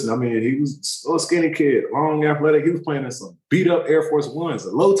played with us. And I mean, he was a skinny kid, long, athletic. He was playing in some beat up Air Force Ones,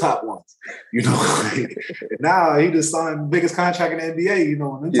 the low top ones, you know. Now he just signed the biggest contract in the NBA, you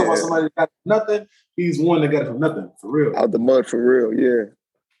know. And then talking about somebody that got nothing, he's one that got it from nothing, for real. Out the mud, for real, yeah.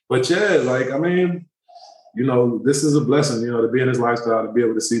 But yeah, like, I mean, you know, this is a blessing, you know, to be in this lifestyle, to be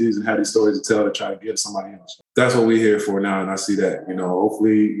able to see these and have these stories to tell, to try to get somebody else. That's what we're here for now, and I see that. You know,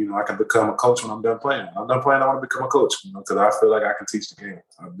 hopefully, you know, I can become a coach when I'm done playing. When I'm done playing, I want to become a coach, you know, because I feel like I can teach the game.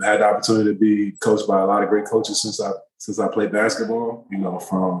 I've had the opportunity to be coached by a lot of great coaches since I played basketball, you know,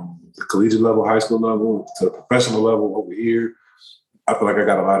 from the collegiate level, high school level, to the professional level over here. I feel like I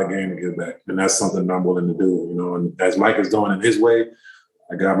got a lot of game to give back, and that's something that I'm willing to do, you know, and as Mike is doing in his way,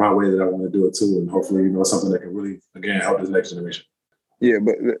 I got my way that I want to do it too. And hopefully, you know, something that can really, again, help this next generation. Yeah,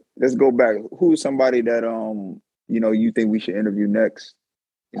 but let's go back. Who's somebody that, you know, you think we should interview next?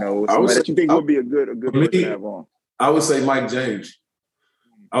 You know, somebody that you think would be a good person to have on. I would say Mike James.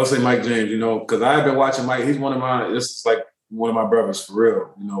 You know, because I've been watching Mike. He's this is like one of my brothers for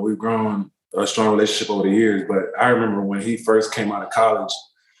real. You know, we've grown a strong relationship over the years. But I remember when he first came out of college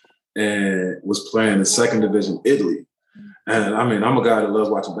and was playing in second division Italy. And I mean, I'm a guy that loves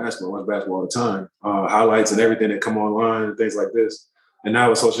watching basketball. I watch basketball all the time, highlights and everything that come online and things like this. And now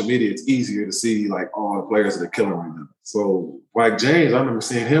with social media, it's easier to see like all the players that are killing right now. So Mike James, I remember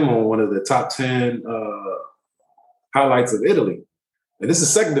seeing him on one of the top 10 highlights of Italy. And this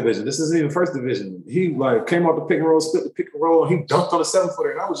is second division. This isn't even first division. He like came off the pick and roll, split the pick and roll, and he dunked on a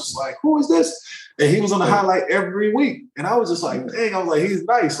 7-footer. And I was just like, who is this? And he was on the highlight every week. And I was just like, dang, I was like, he's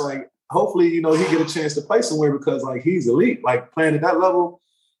nice. Like, hopefully, you know, he get a chance to play somewhere because, like, he's elite. Like, playing at that level,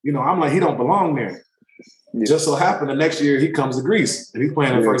 you know, I'm like, he don't belong there. Yeah. Just so happened the next year he comes to Greece, and he's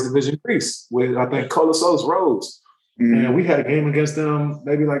playing in first division Greece with, I think, Kolossos Rhodes. Mm-hmm. And we had a game against them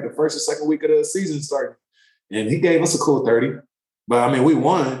maybe like the first or second week of the season starting. And he gave us a cool 30. But, I mean, we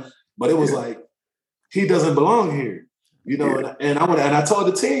won. But it was like, he doesn't belong here. You know, and I told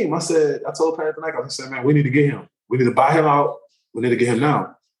the team, I told Panathinaikos, I said, man, we need to get him. We need to buy him out. We need to get him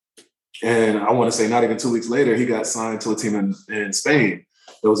now. And I want to say not even 2 weeks later, he got signed to a team in Spain.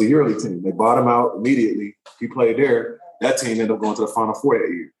 It was a EuroLeague team. They bought him out immediately. He played there. That team ended up going to the Final Four that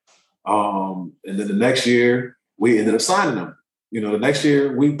year. And then the next year, we ended up signing him. You know, the next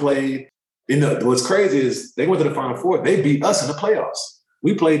year we played. You know, what's crazy is they went to the Final Four. They beat us in the playoffs.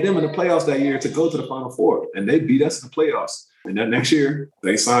 We played them in the playoffs that year to go to the Final Four, and they beat us in the playoffs. And that next year,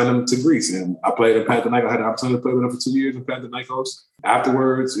 they signed him to Greece. And I played in Panathinaikos. I had the opportunity to play with him for 2 years in Panathinaikos.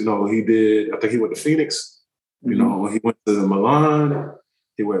 Afterwards, you know, I think he went to Phoenix. You know, he went to Milan.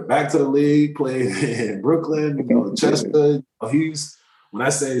 He went back to the league, played in Brooklyn, you know, Chester. When I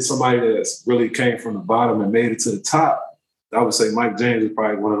say somebody that's really came from the bottom and made it to the top, I would say Mike James is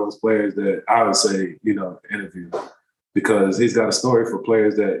probably one of those players that I would say, you know, interview. Because he's got a story for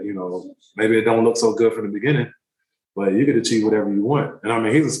players that, you know, maybe it don't look so good from the beginning, but you can achieve whatever you want. And I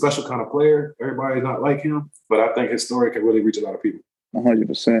mean, he's a special kind of player. Everybody's not like him, but I think his story can really reach a lot of people.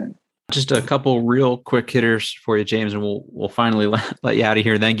 100%. Just a couple real quick hitters for you, James, and we'll finally let you out of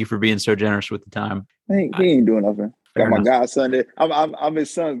here. Thank you for being so generous with the time. He ain't doing nothing. Fair Got my enough. godson there. I'm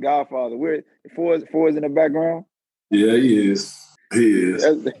his son's godfather. Where Forrest in the background? Yeah, he is. He is.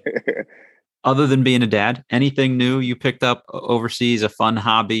 Other than being a dad, anything new you picked up overseas, a fun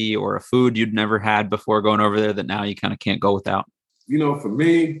hobby or a food you'd never had before going over there that now you kind of can't go without? You know, for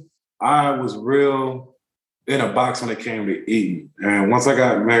me, I was real in a box when it came to eating. And once I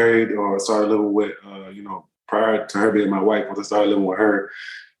got married or started living with, prior to her being my wife, once I started living with her,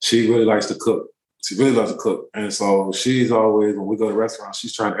 she really likes to cook. She really loves to cook. And so she's always, when we go to restaurants,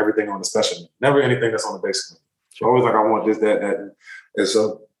 she's trying everything on the special menu. Never anything that's on the basic menu. She's always like, I want this, that, that. And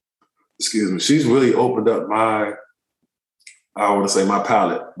so, excuse me, she's really opened up my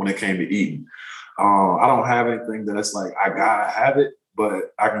palate when it came to eating. I don't have anything that's like, I gotta have it,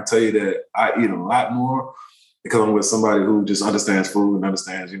 but I can tell you that I eat a lot more because I'm with somebody who just understands food and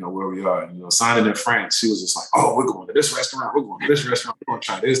understands, where we are. And, signing in France, she was just like, oh, we're going to this restaurant, we're going to this restaurant, we're going to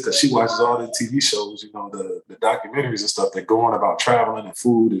try this, because she watches all the TV shows, the documentaries and stuff that go on about traveling and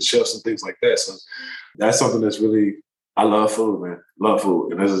food and chefs and things like that. So that's something that's really, I love food, man. Love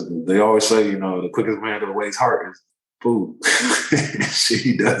food. And they always say, the quickest man to the way's heart is food.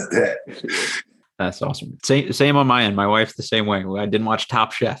 She does that. That's awesome. Same on my end. My wife's the same way. I didn't watch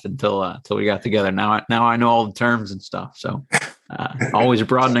Top Chef until we got together. Now I know all the terms and stuff. So always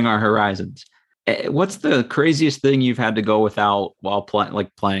broadening our horizons. What's the craziest thing you've had to go without while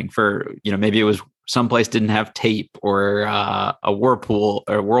playing for, maybe it was someplace didn't have tape or a whirlpool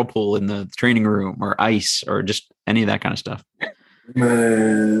in the training room or ice or just any of that kind of stuff?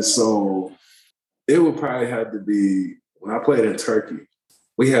 Man, so it would probably have to be when I played in Turkey,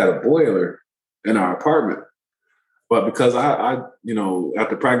 we had a boiler in our apartment. But because I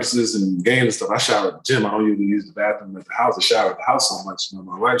after practices and games and stuff, I shower at the gym. I don't usually use the bathroom at the house. I shower at the house so much.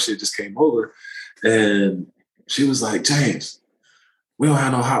 My wife, she just came over and she was like, James, we don't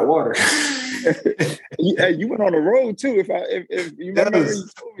have no hot water. You went on the road too. If you remember, you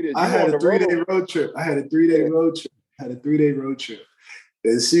told me this. I had a 3-day road trip. I had a 3-day road trip.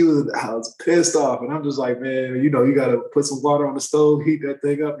 And I was pissed off. And I'm just like, man, you got to put some water on the stove, heat that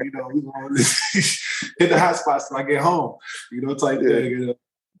thing up, we going to hit the hot spots till I get home, type thing.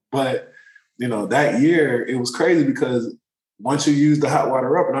 But, that year, it was crazy because once you use the hot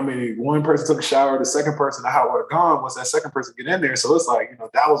water up, and one person took a shower, the second person, the hot water gone, once that second person get in there. So it's like,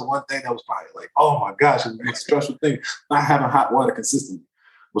 that was one thing that was probably like, oh my gosh, it was a stressful thing. Not having hot water consistently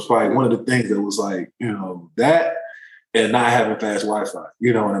was probably one of the things that was like, that, and not having fast Wi-Fi.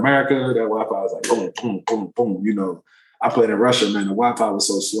 In America, that Wi-Fi was like boom, boom, boom, boom. I played in Russia, man, the Wi-Fi was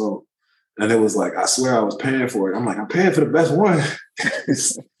so slow. And it was like, I swear I was paying for it. I'm like, I'm paying for the best one.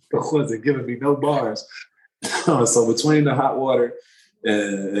 It wasn't giving me no bars. So between the hot water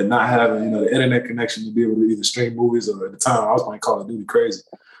and not having, the internet connection to be able to either stream movies or at the time I was playing Call of Duty crazy.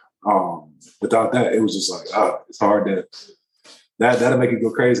 Without that, it was just like, it's hard to, that'll make it go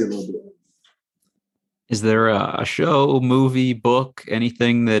crazy a little bit. Is there a show, movie, book,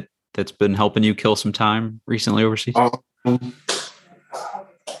 anything that's been helping you kill some time recently overseas?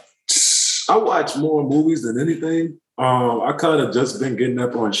 I watch more movies than anything. I kind of just been getting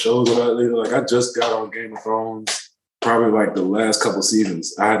up on shows lately. Like I just got on Game of Thrones, probably like the last couple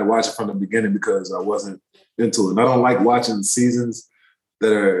seasons. I had to watch it from the beginning because I wasn't into it. And I don't like watching seasons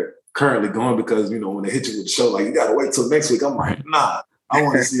that are currently going because, when they hit you with the show, like you got to wait till next week. I'm like, nah, I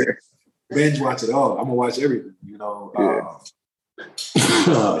want to see it. Binge watch it all. I'm gonna watch everything.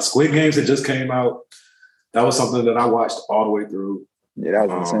 Squid Games that just came out. That was something that I watched all the way through. Yeah, that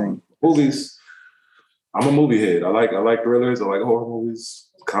was insane. Movies. I'm a movie head. I like thrillers. I like horror movies,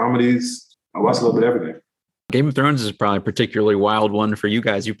 comedies. I watch a little bit of everything. Game of Thrones is probably a particularly wild one for you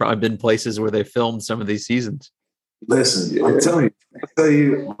guys. You've probably been places where they filmed some of these seasons. Listen, I'm telling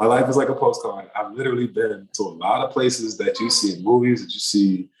you, my life is like a postcard. I've literally been to a lot of places that you see in movies, that you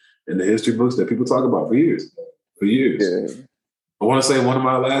see in the history books that people talk about for years. Yeah. I want to say one of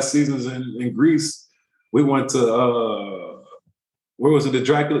my last seasons in Greece, we went to, where was it? The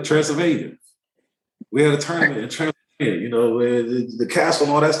Dracula, Transylvania. We had a tournament in Transylvania, where the castle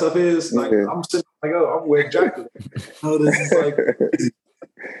and all that stuff is. Like, I'm sitting like, oh, I'm wearing Dracula. This is like,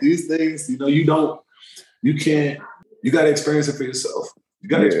 these things, you got to experience it for yourself. You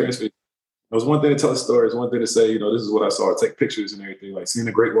got to experience it. It was one thing to tell a story. It's one thing to say, this is what I saw. Take pictures and everything, like seeing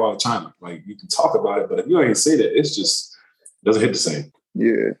the Great Wall of China. Like you can talk about it, but if you ain't see that, it's just doesn't hit the same.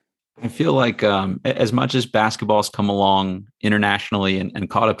 Yeah. I feel like as much as basketball's come along internationally and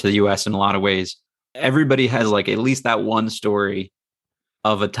caught up to the U.S. in a lot of ways, everybody has like at least that one story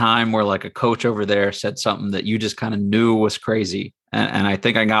of a time where like a coach over there said something that you just kind of knew was crazy. and I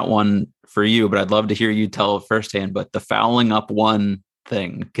think I got one for you, but I'd love to hear you tell firsthand. But the fouling up one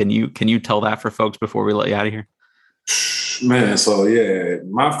thing, can you tell that for folks before we let you out of here? Man, so yeah,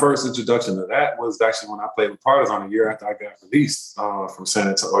 my first introduction to that was actually when I played with Partizan a year after I got released from San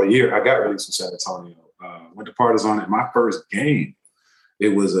Antonio, or a year I got released from San Antonio. Went to Partizan in my first game. It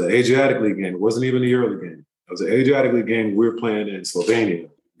was an Adriatic League game. It wasn't even a EuroLeague game. It was an Adriatic League game. We were playing in Slovenia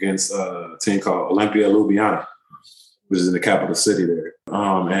against a team called Olimpia Ljubljana, which is in the capital city there.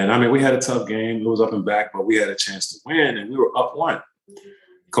 And I mean, we had a tough game. It was up and back, but we had a chance to win, and we were up 1.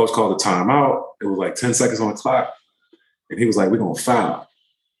 Coach called a timeout. It was like 10 seconds on the clock. And he was like, we're going to foul.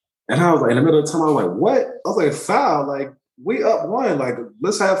 And I was like, in the middle of the time, I was like, what? I was like, foul? Like, we up 1. Like,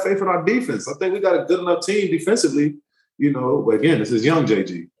 let's have faith in our defense. I think we got a good enough team defensively, you know. But again, this is young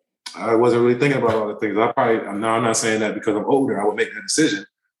JG. I wasn't really thinking about all the things. I'm not saying that because I'm older. I would make that decision.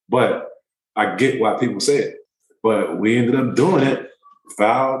 But I get why people say it. But we ended up doing it.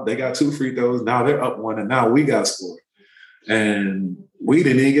 Foul. They got 2 free throws. Now they're up 1, and now we got scored. And we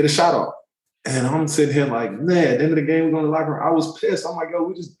didn't even get a shot off. And I'm sitting here like, man, at the end of the game, we're going to the locker room. I was pissed. I'm like, yo,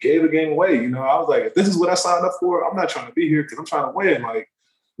 we just gave the game away. You know, I was like, if this is what I signed up for, I'm not trying to be here because I'm trying to win. Like,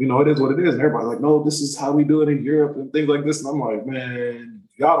 you know, it is what it is. And everybody's like, no, this is how we do it in Europe and things like this. And I'm like, man,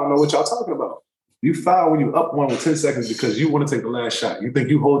 y'all don't know what y'all talking about. You foul when you up 1 with 10 seconds because you want to take the last shot. You think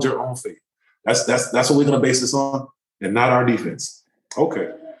you hold your own fate. That's what we're going to base this on and not our defense. Okay.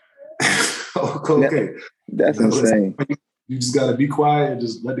 Okay. That's insane. You just got to be quiet and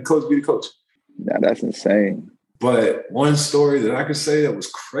just let the coach be the coach. Nah, that's insane. But one story that I could say that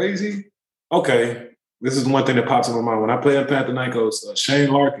was crazy. Okay, this is one thing that pops in my mind. When I played at Panathinaikos, Shane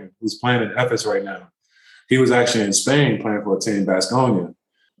Larkin, who's playing at Efes right now, he was actually in Spain playing for a team, Baskonia.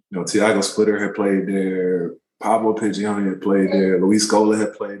 You know, Tiago Splitter had played there. Pablo Pigioni had played there. Luis Scola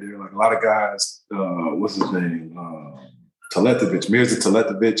had played there. Like a lot of guys, what's his name? Teletovic, Mirza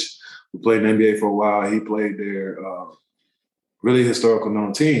Teletovic, who played in the NBA for a while. He played there. Really historical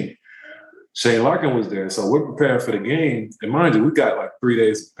known team. Shane Larkin was there. So we're preparing for the game. And mind you, we got like 3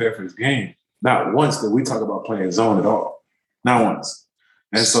 days to prepare for this game. Not once did we talk about playing zone at all. Not once.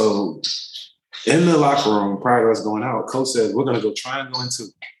 And so in the locker room, prior to us going out, coach says, we're going to go triangle into.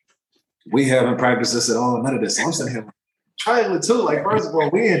 We haven't practiced this at all, none of this. So I'm sitting here, triangle into, like, first of all,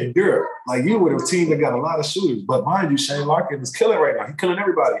 we in Europe. Like, you were a team that got a lot of shooters. But mind you, Shane Larkin is killing right now. He's killing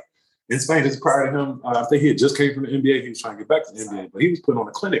everybody. In Spain, just prior to him, I think he had just came from the NBA. He was trying to get back to the NBA, but he was putting on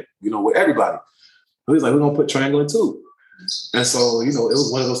a clinic, you know, with everybody. So he's like, we're going to put triangle in 2. And so, you know, it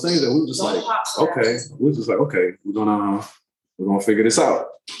was one of those things that we were just like, okay. We're going to figure this out.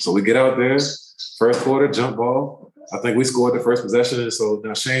 So we get out there, first quarter, jump ball. I think we scored the first possession. And so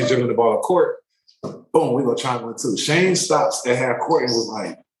now Shane's dribbling the ball at court. Boom, we go triangle in 2. Shane stops at half court and was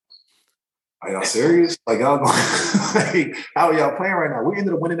like, are y'all serious? Like, y'all going, like, how are y'all playing right now? We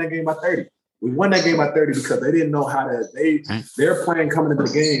ended up winning that game by 30. We won that game by 30 because they didn't know how to, their plan coming into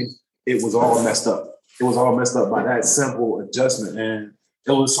the game, it was all messed up. It was all messed up by that simple adjustment. And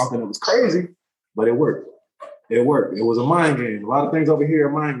it was something that was crazy, but it worked. It worked. It was a mind game. A lot of things over here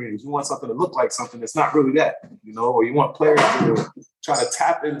are mind games. You want something to look like something that's not really that, you know, or you want players to try to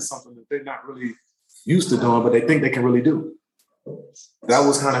tap into something that they're not really used to doing, but they think they can really do. That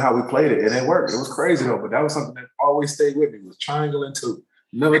was kind of how we played it, and it worked. It was crazy though, but that was something that always stayed with me. Was triangle in 2.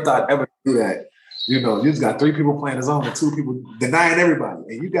 Never thought ever to do that. You know, you just got 3 people playing the zone and 2 people denying everybody,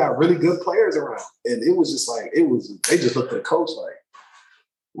 and you got really good players around. And it was just like they just looked at the coach like,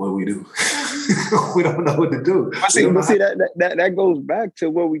 "What do we do? We don't know what to do." See, that goes back to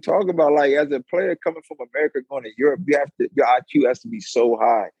what we talk about. Like, as a player coming from America going to Europe, your IQ has to be so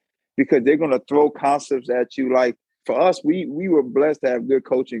high because they're going to throw concepts at you like. For us, we were blessed to have good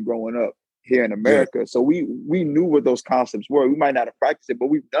coaching growing up here in America. Yeah. So we knew what those concepts were. We might not have practiced it, but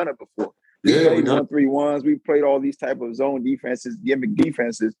we've done it before. We played 1-3-1s. We played all these type of zone defenses, gimmick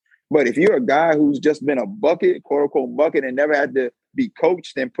defenses. But if you're a guy who's just been a bucket, quote unquote bucket, and never had to be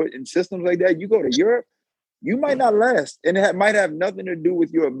coached and put in systems like that, you go to Europe, you might not last. And it might have nothing to do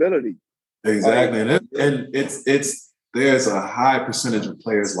with your ability. Exactly. And it's there's a high percentage of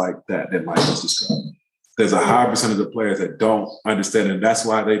players like that might just describe. There's a high percentage of players that don't understand it. And that's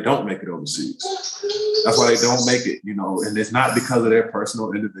why they don't make it overseas. That's why they don't make it, you know, and it's not because of their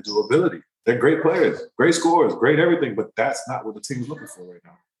personal individual ability. They're great players, great scorers, great everything, but that's not what the team's looking for right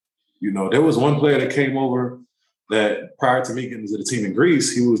now. You know, there was one player that came over that prior to me getting to the team in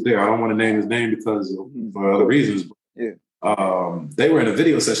Greece, he was there. I don't want to name his name because for other reasons. Yeah. They were in a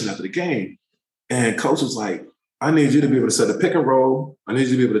video session after the game, and coach was like, I need you to be able to set a pick and roll. I need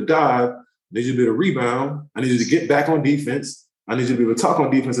you to be able to dive. I need you to be able to rebound. I need you to get back on defense. I need you to be able to talk on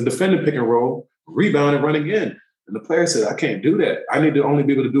defense and defend the pick and roll, rebound and run again. And the player said, I can't do that. I need to only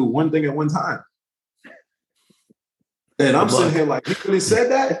be able to do one thing at one time. And I'm sitting here like, he really said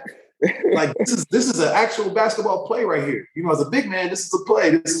that? Like, this is an actual basketball play right here. You know, as a big man, this is a play.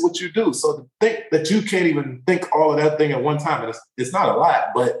 This is what you do. So to think that you can't even think all of that thing at one time, and it's not a lot,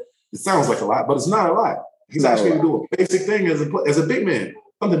 but it sounds like a lot, but it's not a lot. He's actually doing a basic thing as a big man,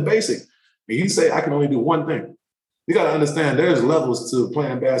 something basic. And you say, I can only do one thing. You got to understand there's levels to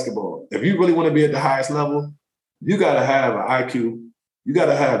playing basketball. If you really want to be at the highest level, you got to have an IQ, you got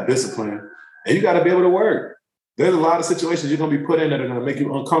to have discipline, and you got to be able to work. There's a lot of situations you're going to be put in that are going to make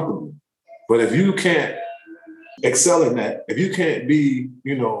you uncomfortable. But if you can't excel in that, if you can't be,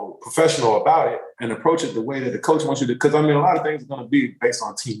 professional about it and approach it the way that the coach wants you to, because, a lot of things are going to be based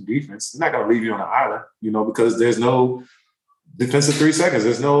on team defense. It's not going to leave you on an island, because there's no defensive 3 seconds.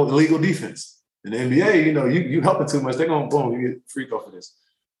 There's no illegal defense. In the NBA, you helping too much, they're going to, boom, you get free throw for this.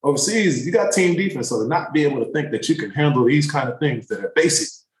 Overseas, you got team defense, so to not be able to think that you can handle these kind of things that are basic,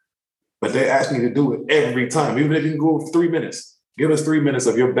 but they ask me to do it every time, even if you can go 3 minutes. Give us 3 minutes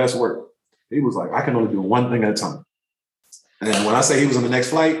of your best work. He was like, I can only do one thing at a time. And when I say he was on the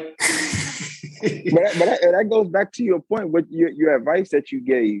next flight. but that goes back to your point. What your advice that you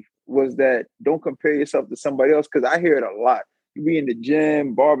gave was that don't compare yourself to somebody else, because I hear it a lot. You be in the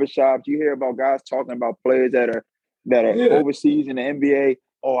gym, barbershops, you hear about guys talking about players that are overseas in the NBA.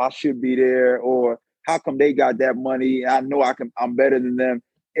 Oh, I should be there. Or how come they got that money? I know I'm better than them.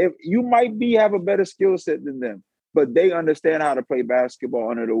 If you might have a better skill set than them, but they understand how to play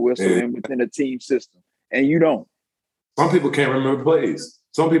basketball under the whistle and within a team system, and you don't. Some people can't remember plays.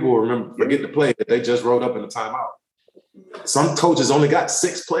 Some people forget the play that they just wrote up in the timeout. Some coaches only got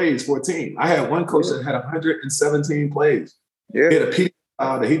 6 plays for a team. I had one coach that had 117 plays. Yeah. He had a PDF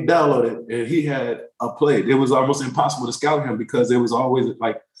that he downloaded, and he had a play. It was almost impossible to scout him because it was always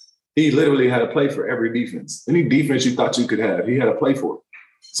like he literally had a play for every defense. Any defense you thought you could have, he had a play for it.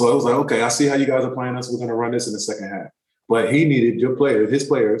 So it was like, okay, I see how you guys are playing us. We're going to run this in the second half. But he needed his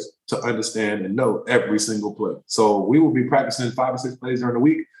players to understand and know every single play. So we will be practicing 5 or 6 plays during the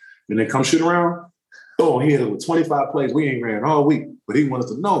week, and then come shoot around. Oh, he hit it with 25 plays we ain't ran all week, but he wanted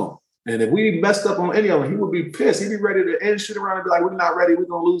to know. And if we messed up on any of them, he would be pissed. He'd be ready to end shoot around and be like, we're not ready. We're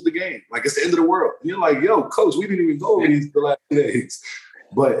going to lose the game. Like, it's the end of the world. And you're like, yo, coach, we didn't even go over these the last 2 days.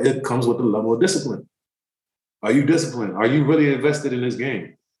 But it comes with the level of discipline. Are you disciplined? Are you really invested in this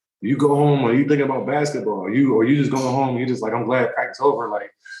game? You go home, or you think about basketball, or you just going home and you're just like, I'm glad practice over.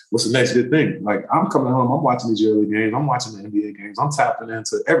 Like, what's the next good thing? Like, I'm coming home, I'm watching these early games, I'm watching the NBA games, I'm tapping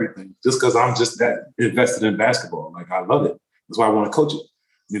into everything just because I'm just that invested in basketball. Like, I love it. That's why I want to coach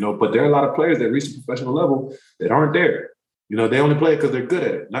it. But there are a lot of players that reach the professional level that aren't there. They only play it because they're good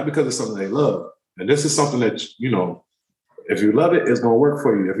at it, not because it's something they love. And this is something that, if you love it, it's going to work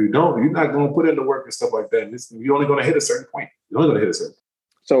for you. If you don't, you're not going to put in the work and stuff like that. And you're only going to hit a certain point. You're only going to hit a certain point.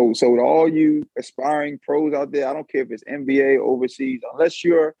 So to all you aspiring pros out there, I don't care if it's NBA, overseas, unless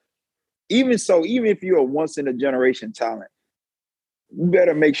even if you're a once in a generation talent, you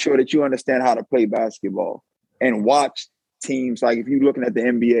better make sure that you understand how to play basketball and watch teams. Like, if you're looking at the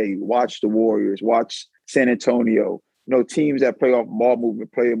NBA, watch the Warriors, watch San Antonio, teams that play off ball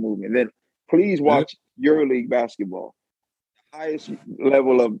movement, player movement. Then please watch EuroLeague basketball. The highest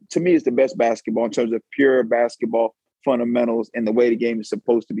level to me, is the best basketball in terms of pure basketball fundamentals and the way the game is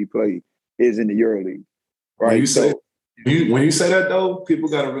supposed to be played is in the EuroLeague, right? When you say that, though, people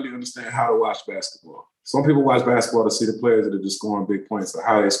got to really understand how to watch basketball. Some people watch basketball to see the players that are just scoring big points or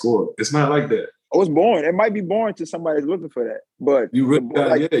how they score. It's not like that. Oh, it's boring. It might be boring to somebody who's looking for that, but you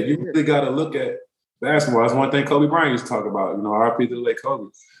really got to look at basketball. That's one thing Kobe Bryant used to talk about. RIP to the late Kobe,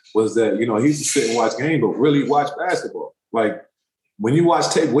 was that he used to sit and watch games, but really watch basketball. Like, when you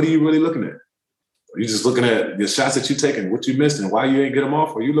watch tape, what are you really looking at? Are you just looking at the shots that you're taking, what you missed, and why you ain't get them off?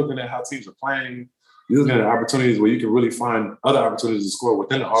 Or are you looking at how teams are playing? You're looking at opportunities where you can really find other opportunities to score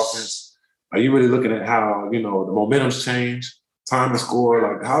within the offense. Are you really looking at how, the momentum's change, time to score?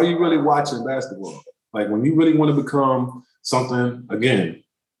 Like, how are you really watching basketball? Like, when you really want to become something, again,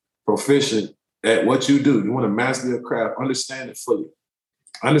 proficient at what you do, you want to master your craft, understand it fully.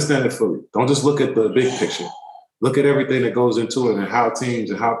 Don't just look at the big picture. Look at everything that goes into it and how teams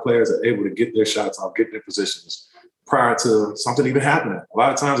and how players are able to get their shots off, get their positions prior to something even happening. A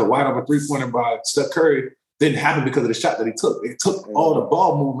lot of times a wide open 3-pointer by Steph Curry didn't happen because of the shot that he took. It took all the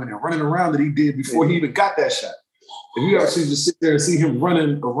ball movement and running around that he did before he even got that shot. If you actually just sit there and see him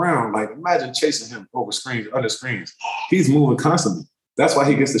running around, like, imagine chasing him over screens, under screens. He's moving constantly. That's why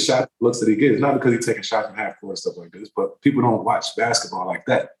he gets the shot looks that he gets. Not because he's taking shots from half court and stuff like this, but people don't watch basketball like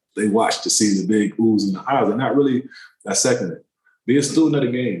that. They watch to see the big oohs and the ahs. They're not really dissecting it. Be a student of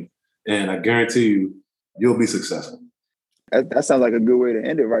the game. And I guarantee you, you'll be successful. That sounds like a good way to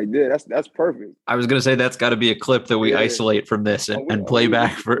end it right there. That's perfect. I was going to say that's got to be a clip that we isolate from this and play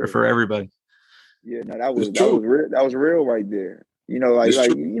back for everybody. Yeah, no, that was real. That was real right there. You know,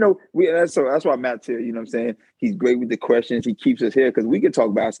 that's why Matt here. You know what I'm saying? He's great with the questions. He keeps us here because we could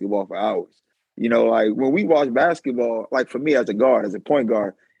talk basketball for hours. You know, like when we watch basketball, like for me as a guard, as a point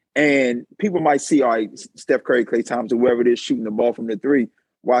guard, and people might see, all right, Steph Curry, Klay Thompson, whoever it is shooting the ball from the three.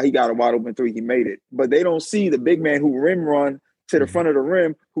 While he got a wide open three, he made it. But they don't see the big man who rim run to the front of the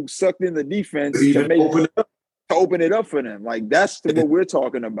rim, who sucked in the defense to open it up for them. Like that's what we're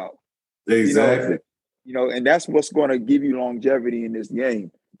talking about. Exactly. You know, and that's what's going to give you longevity in this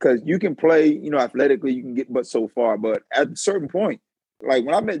game. Because you can play, you know, athletically, you can get but so far. But at a certain point, like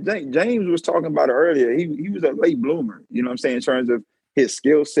when I met James was talking about it earlier, he was a late bloomer, you know what I'm saying, in terms of his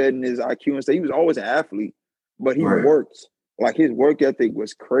skill set and his IQ and stuff. He was always an athlete, but he worked. Like his work ethic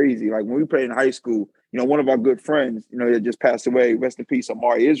was crazy. Like when we played in high school, you know, one of our good friends, you know, that just passed away, rest in peace,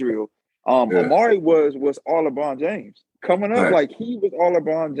 Amari Israel. Amari was all LeBron James. Coming up, like he was all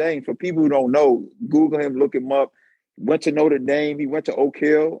LeBron James. For people who don't know, Google him, look him up. Went to Notre Dame. He went to Oak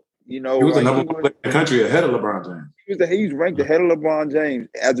Hill. You know, he was the number one player in the country ahead of LeBron James. He was ranked ahead of LeBron James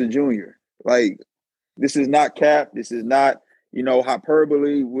as a junior. Like this is not cap. This is not, you know,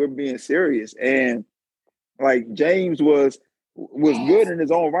 hyperbole. We're being serious. And like James was good in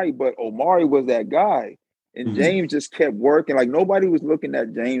his own right, but Omari was that guy. And James just kept working. Like nobody was looking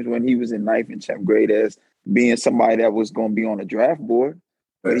at James when he was in 9th and 10th grade as being somebody that was going to be on the draft board.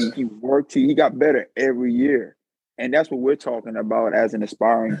 But he worked. He got better every year. And that's what we're talking about as an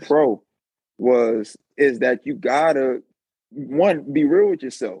aspiring pro is that you gotta, one, be real with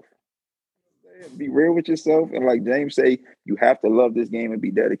yourself. Be real with yourself. And like James say, you have to love this game and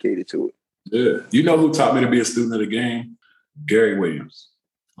be dedicated to it. Yeah. You know who taught me to be a student of the game? Gary Williams.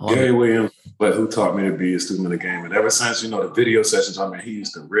 Williams, but who taught me to be a student of the game. And ever since, you know, the video sessions, I mean, he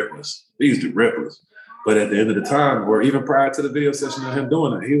used to rip us. But at the end of the time, or even prior to the video session of him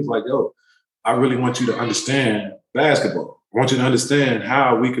doing it, he was like, yo, I really want you to understand basketball. I want you to understand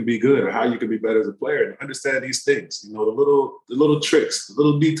how we could be good or how you could be better as a player and understand these things, you know, the little tricks, the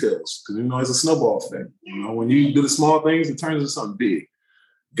little details, because, you know, it's a snowball effect. You know, when you do the small things, it turns into something big.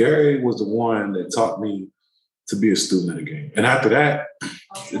 Gary was the one that taught me to be a student of the game. And after that,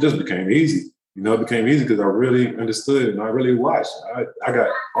 it just became easy. You know, it became easy because I really understood and I really watched. I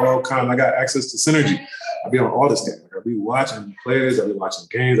got access to synergy. I'd be on all this game. I'd be watching players, I'd be watching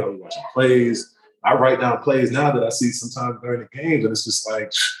games, I'd be watching plays. I write down plays now that I see sometimes during the games, and it's just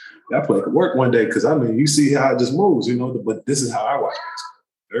like, that play could work one day because, I mean, you see how it just moves, you know, but this is how I watch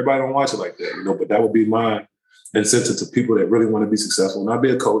basketball. Everybody don't watch it like that, you know, but that would be my incentive to people that really want to be successful, not be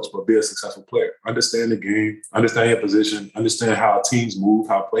a coach, but be a successful player. Understand the game, understand your position, understand how teams move,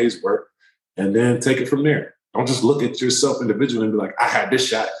 how plays work, and then take it from there. Don't just look at yourself individually and be like, I had this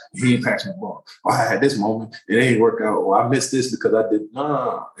shot, he ain't passed me the ball. Or I had this moment, it ain't work out. Or I missed this because I did.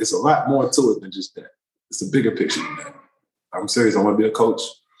 No, it's a lot more to it than just that. It's a bigger picture than that. I'm serious. I want to be a coach,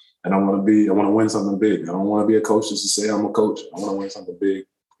 and I want to win something big. I don't want to be a coach just to say I'm a coach. I want to win something big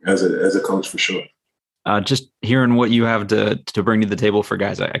as a coach for sure. Just hearing what you have to bring to the table for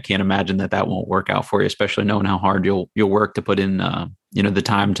guys, I can't imagine that won't work out for you, especially knowing how hard you'll work to put in, the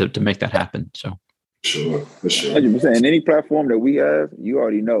time to make that happen. So. Sure, for sure. 100%. And any platform that we have, you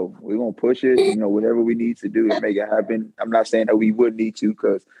already know we're gonna push it. You know, whatever we need to do to make it happen. I'm not saying that we would need to,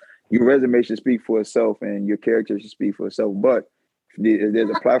 because your resume should speak for itself and your character should speak for itself. But if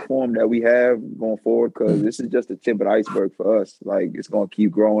there's a platform that we have going forward, because this is just the tip of the iceberg for us. Like it's gonna keep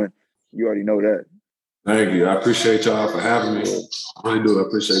growing. You already know that. Thank you. I appreciate y'all for having me. I really do. I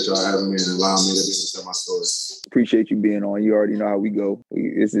appreciate y'all having me and allowing me to be able to tell my story. Appreciate you being on. You already know how we go.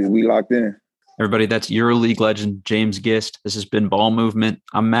 We locked in. Everybody, that's EuroLeague legend James Gist. This has been Ball Movement.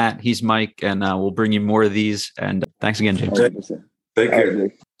 I'm Matt. He's Mike, and we'll bring you more of these. And thanks again, James. 100%. Take care.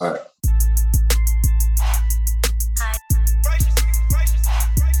 All right.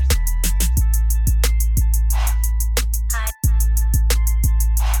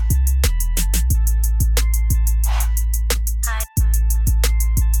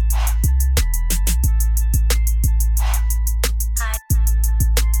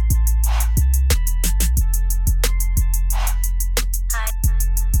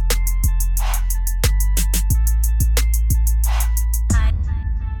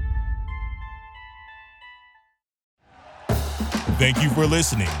 Thank you for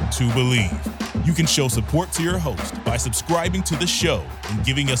listening to Believe. You can show support to your host by subscribing to the show and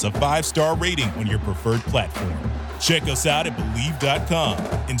giving us a 5-star rating on your preferred platform. Check us out at Believe.com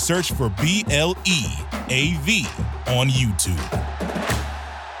and search for BLEAV on YouTube.